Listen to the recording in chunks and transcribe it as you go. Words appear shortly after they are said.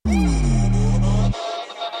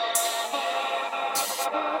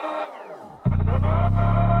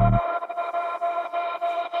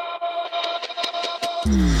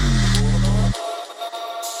If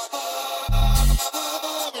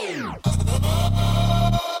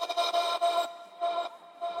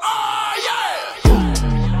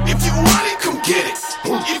you want it, come get it.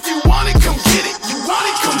 If you want it, come get it. You want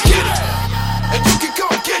it, come get it. And you can go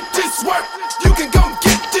get this work. You can go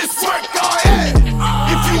get this work. Go ahead.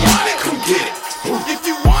 If you want it, come get it. If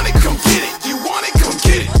you want it, come get it. You want it, come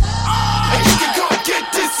get it. And you can go get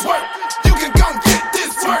this work. You can go get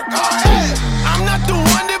this work. Go ahead. I'm not the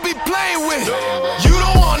one to be playing with. You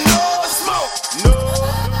don't want no smoke.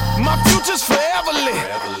 My future's forever lit.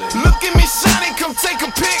 Look at me shining, come take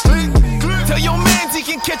a pic. Tell your mans he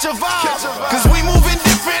can catch a vibe, cause we moving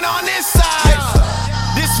different on this side.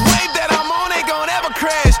 This wave that I'm on ain't gon' ever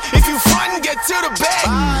crash. If you front, get to the back,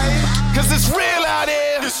 cause it's real out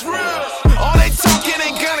here. All they talking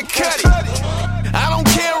ain't gonna cut it. I don't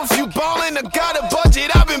care if you ballin' or got a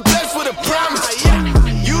budget. I've been blessed with a promise.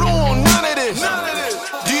 You don't want none of this.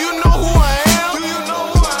 Do you know who I am?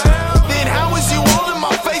 Then how is you all in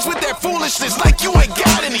my face with that foolishness like you ain't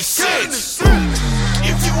got any sense?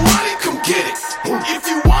 If you want it, come get it. If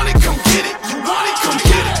you want it, come get it. You want it, come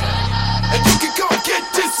get it. And you can go get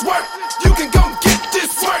this work. You can go get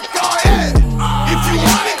this work. Go ahead. If you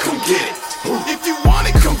want it, come get it. If you want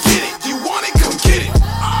it, come get it. You want it, come get it.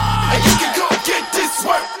 And you can go get this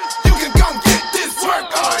work. You can go get this work.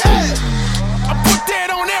 Go ahead. I put that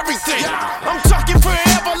on everything. I'm talking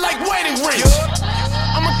forever like wedding rings.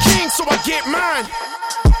 I'm a king, so I get mine.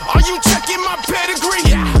 Are you checking my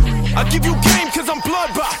pedigree? I give you game cause I'm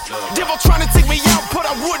blood-bought. Devil trying to take me out, but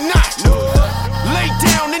I would not. Lay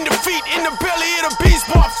down in defeat, in the belly of the beast,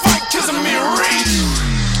 but I fight cause I'm in reach.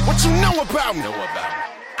 What you know about me?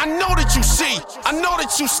 I know that you see. I know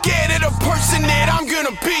that you scared of the person that I'm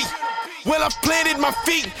gonna be. Well, I've planted my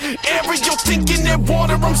feet. Every you're thinking that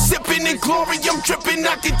water I'm sipping, and glory I'm dripping.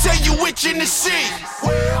 I can tell you itching to see.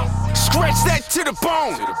 Scratch that to the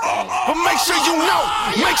bone. But make sure you know.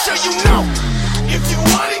 Make sure you know. If you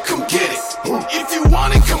want it, come get it. If you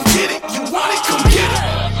want it, come get it. You want it, come get it.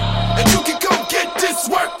 And you can go get this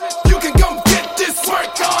work.